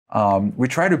We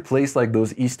try to place like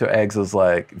those Easter eggs as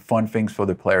like fun things for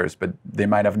the players, but they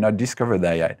might have not discovered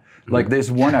that yet. Like there's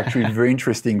one actually very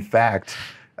interesting fact.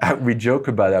 We joke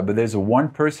about that, but there's a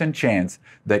 1% chance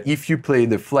that if you play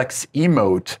the flex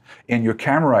emote and your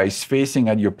camera is facing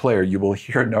at your player, you will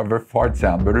hear another fart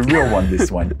sound, but a real one, this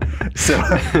one. So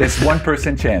it's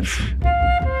 1% chance.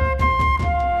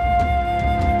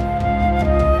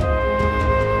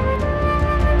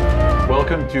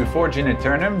 Welcome to Forge in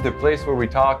Aeternum, the place where we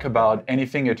talk about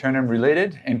anything Aeternum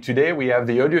related. And today we have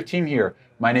the audio team here.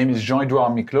 My name is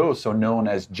Jean-Edouard Miclot, also known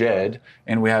as Jed.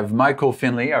 And we have Michael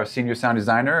Finley, our senior sound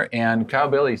designer, and Kyle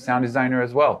Bailey, sound designer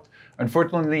as well.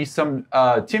 Unfortunately, some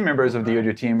team members of the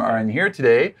audio team aren't here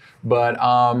today, but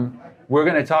we're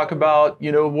going to talk about,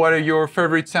 what are your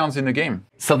favorite sounds in the game?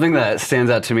 Something that stands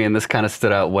out to me, and this kind of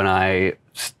stood out when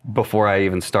before I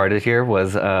even started here,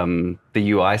 was the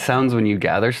UI sounds when you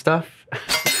gather stuff.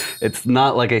 It's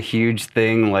not like a huge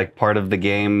thing, like part of the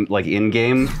game, like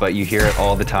in-game, but you hear it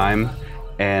all the time.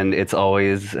 And has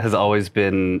always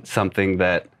been something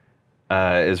that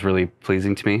is really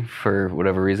pleasing to me for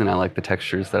whatever reason. I like the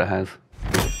textures that it has.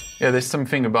 Yeah, there's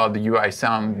something about the UI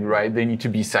sound, right? They need to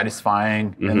be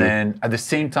satisfying, and then at the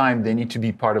same time, they need to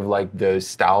be part of like the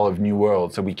style of New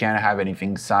World. So we can't have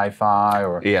anything sci-fi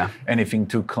or anything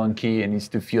too clunky. It needs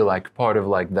to feel like part of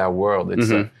like that world.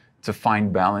 It's a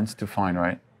fine balance to find,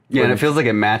 right? Yeah, and it feels like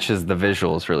it matches the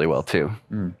visuals really well too,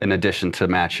 in addition to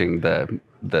matching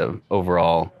the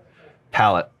overall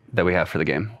palette that we have for the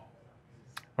game.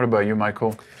 What about you,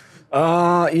 Michael?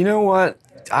 You know what?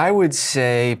 I would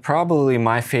say probably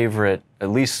my favorite, at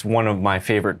least one of my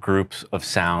favorite groups of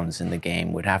sounds in the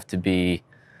game would have to be,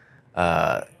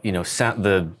 the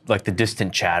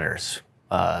distant chatters.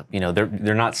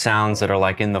 They're not sounds that are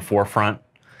like in the forefront.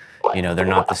 They're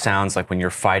not the sounds like when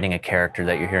you're fighting a character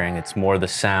that you're hearing. It's more the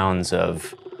sounds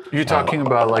of... You're talking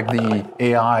about like the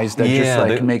AIs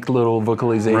that make little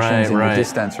vocalizations in the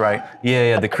distance, right?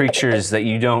 Yeah, the creatures that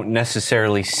you don't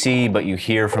necessarily see, but you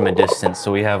hear from a distance.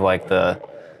 So we have like the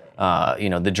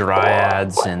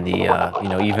dryads and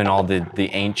the, even all the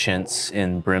ancients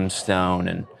in Brimstone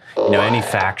and, any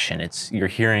faction. You're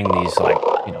hearing these like,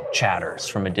 chatters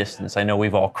from a distance. I know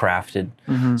we've all crafted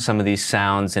some of these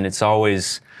sounds, and it's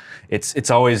always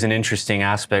an interesting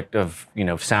aspect of,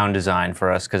 sound design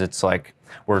for us, because it's like,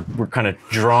 we're kind of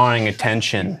drawing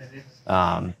attention.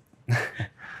 Can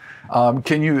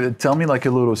you tell me like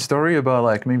a little story about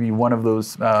like maybe one of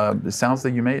those sounds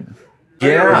that you made?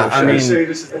 Yeah, I mean, say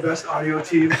this is the best audio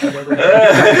team I've ever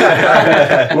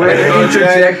had. We're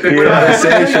interjecting the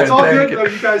conversation. It's all good though.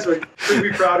 You guys couldn't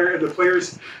be prouder, and the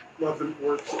players love the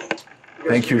work. So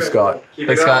Thank you, Scott.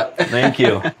 Thanks, Scott. Thank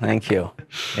you. Thank you.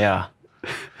 Yeah.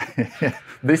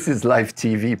 This is live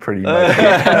TV, pretty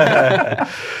much.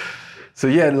 So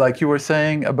yeah, like you were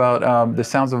saying about the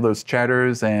sounds of those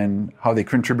chatters and how they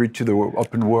contribute to the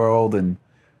open world, and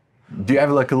do you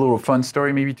have like a little fun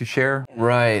story maybe to share?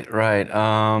 Right.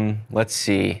 Let's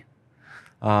see.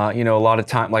 A lot of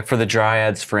time, like for the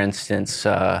dryads, for instance,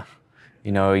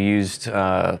 used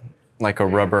like a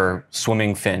rubber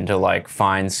swimming fin to like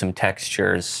find some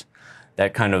textures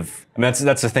that kind of, that's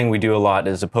the thing we do a lot,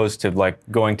 as opposed to like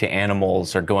going to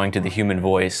animals or going to the human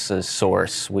voice as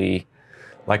source. We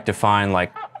like to find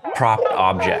like propped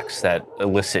objects that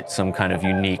elicit some kind of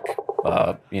unique,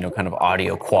 kind of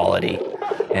audio quality.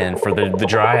 And for the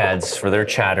dryads, for their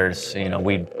chatters,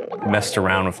 we messed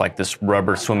around with like this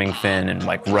rubber swimming fin and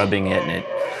like rubbing it, and it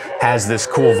has this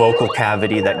cool vocal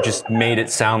cavity that just made it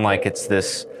sound like it's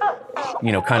this,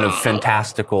 kind of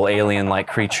fantastical alien-like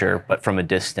creature, but from a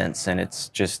distance. And it's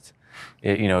just,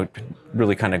 it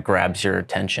really kind of grabs your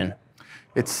attention.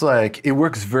 It's like, it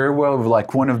works very well with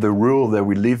like one of the rules that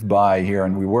we live by here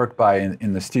and we work by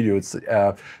in the studio. It's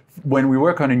when we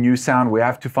work on a new sound, we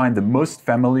have to find the most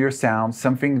familiar sound,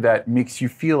 something that makes you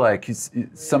feel like it's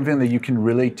something that you can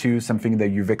relate to, something that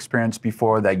you've experienced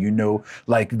before, that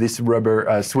like this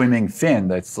rubber swimming fin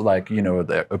that's like,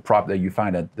 a prop that you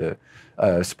find at the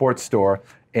sports store.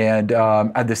 And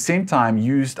at the same time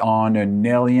used on an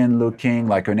alien-looking,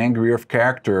 like an Angry Earth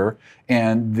character,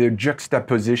 and the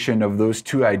juxtaposition of those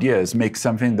two ideas makes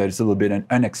something that is a little bit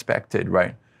unexpected,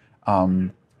 right?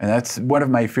 And that's one of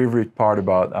my favorite part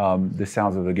about the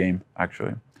sounds of the game,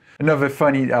 actually. Another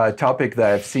funny topic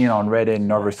that I've seen on Reddit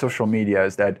and other social media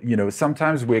is that,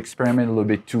 sometimes we experiment a little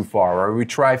bit too far, or we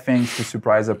try things to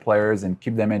surprise the players and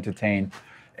keep them entertained,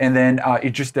 and then it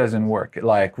just doesn't work.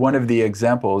 Like one of the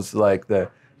examples, like the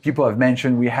people have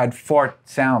mentioned, we had fart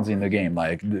sounds in the game,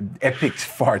 like the epic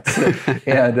farts.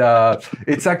 And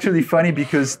it's actually funny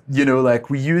because, like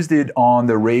we used it on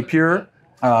the rapier,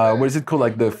 what is it called?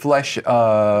 Like the flesh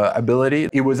ability.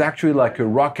 It was actually like a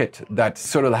rocket that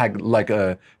sort of had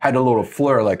had a little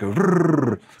flare, like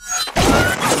a.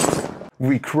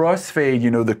 We crossfade,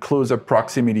 you know, the close-up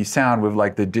proximity sound with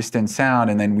like the distant sound,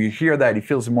 and then we hear that it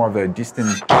feels more of a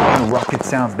distant rocket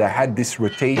sounds that had this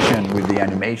rotation with the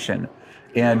animation.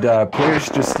 And players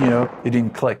just, you know, it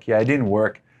didn't click. Yeah, it didn't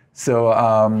work.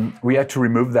 So we had to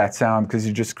remove that sound because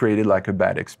it just created like a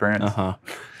bad experience.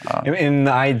 And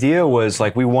the idea was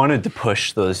like we wanted to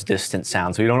push those distant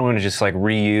sounds. We don't want to just like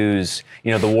reuse, you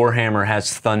know, the Warhammer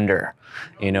has thunder,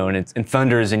 you know, and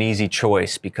thunder is an easy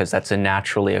choice because that's a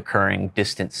naturally occurring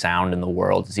distant sound in the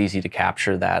world. It's easy to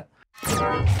capture that.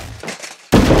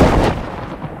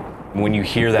 When you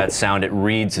hear that sound, it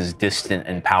reads as distant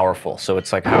and powerful. So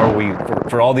it's like, how are we,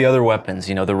 for all the other weapons,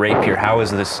 you know, the rapier, how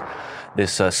is this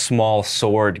small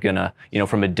sword gonna, you know,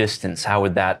 from a distance, how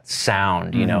would that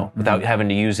sound, you know, without having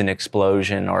to use an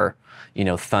explosion or, you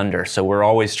know, thunder. So we're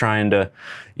always trying to,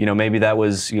 you know, maybe that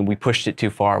was, you know, we pushed it too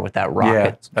far with that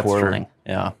rocket twirling.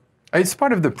 Yeah. It's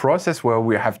part of the process where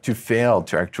we have to fail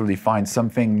to actually find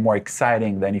something more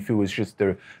exciting than if it was just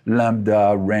a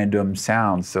lambda random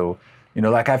sound. So, you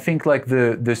know, like I think like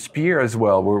the spear as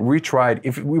well, where we tried,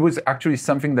 if it was actually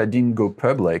something that didn't go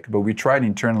public, but we tried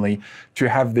internally to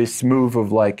have this move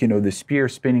of like, you know, the spear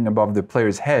spinning above the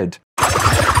player's head.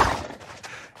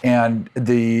 And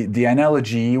the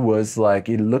analogy was like,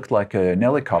 it looked like an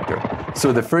helicopter.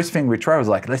 So the first thing we tried was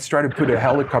like, let's try to put a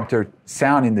helicopter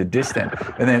sound in the distance.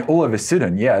 And then all of a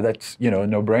sudden, yeah, that's, you know,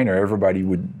 no brainer. Everybody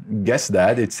would guess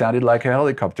that. It sounded like a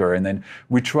helicopter. And then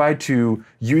we tried to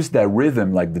use that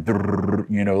rhythm, like the,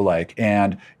 you know, like,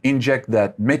 and inject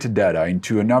that metadata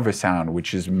into another sound,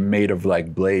 which is made of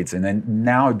like blades. And then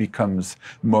now it becomes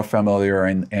more familiar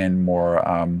and more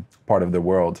part of the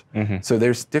world. So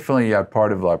there's definitely a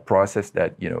part of our process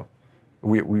that, you know,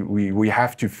 we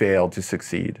have to fail to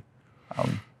succeed.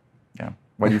 Yeah.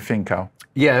 What do you think, Kyle?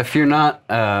 Yeah, if you're not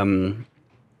trying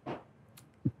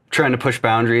to push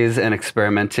boundaries and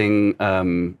experimenting,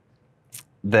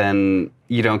 then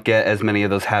you don't get as many of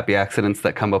those happy accidents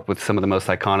that come up with some of the most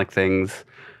iconic things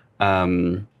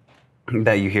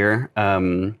that you hear.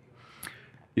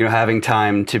 You know, having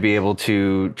time to be able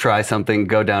to try something,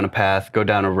 go down a path, go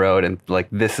down a road, and like,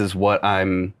 this is what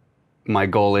my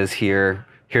goal is here.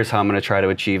 Here's how I'm going to try to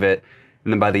achieve it.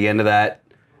 And then by the end of that,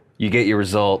 you get your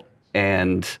result,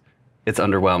 and it's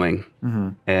underwhelming.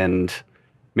 And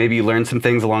maybe you learn some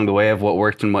things along the way of what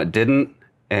worked and what didn't.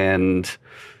 And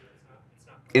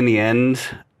in the end,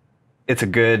 it's a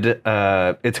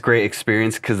great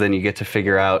experience because then you get to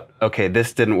figure out, okay,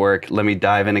 this didn't work. Let me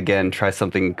dive in again, try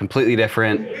something completely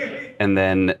different. And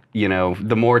then, you know,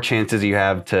 the more chances you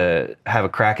have to have a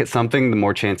crack at something, the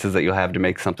more chances that you'll have to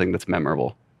make something that's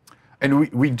memorable.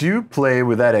 And we do play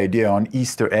with that idea on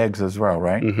Easter eggs as well,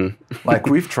 right? Like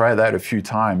we've tried that a few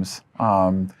times.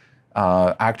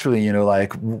 Actually, you know,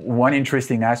 like one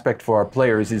interesting aspect for our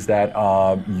players is that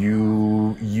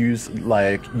you use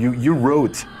like, you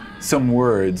wrote some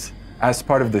words as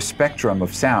part of the spectrum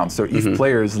of sound. So if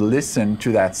players listen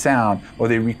to that sound or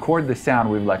they record the sound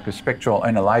with like a spectral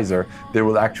analyzer, they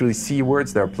will actually see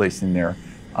words that are placed in there.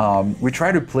 We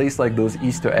try to place like those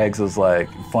Easter eggs as like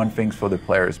fun things for the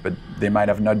players, but they might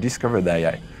have not discovered that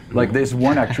yet. Like there's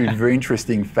one actually very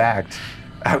interesting fact.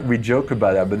 We joke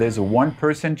about that, but there's a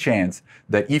 1% chance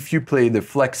that if you play the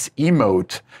flex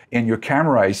emote and your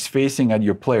camera is facing at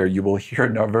your player, you will hear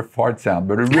another fart sound,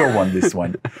 but a real one, this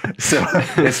one. So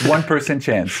it's 1%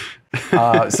 chance.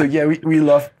 So yeah, we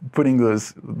love putting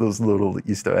those little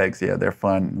Easter eggs. Yeah, they're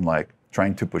fun and like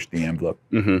trying to push the envelope.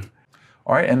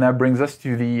 All right, and that brings us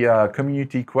to the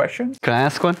community questions. Can I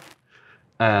ask one?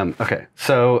 Okay,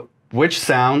 so which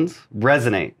sounds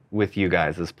resonate with you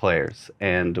guys as players,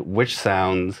 and which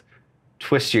sounds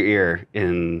twist your ear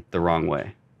in the wrong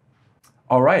way?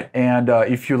 All right, and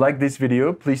if you like this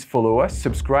video, please follow us,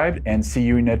 subscribe, and see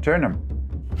you in Aeternum.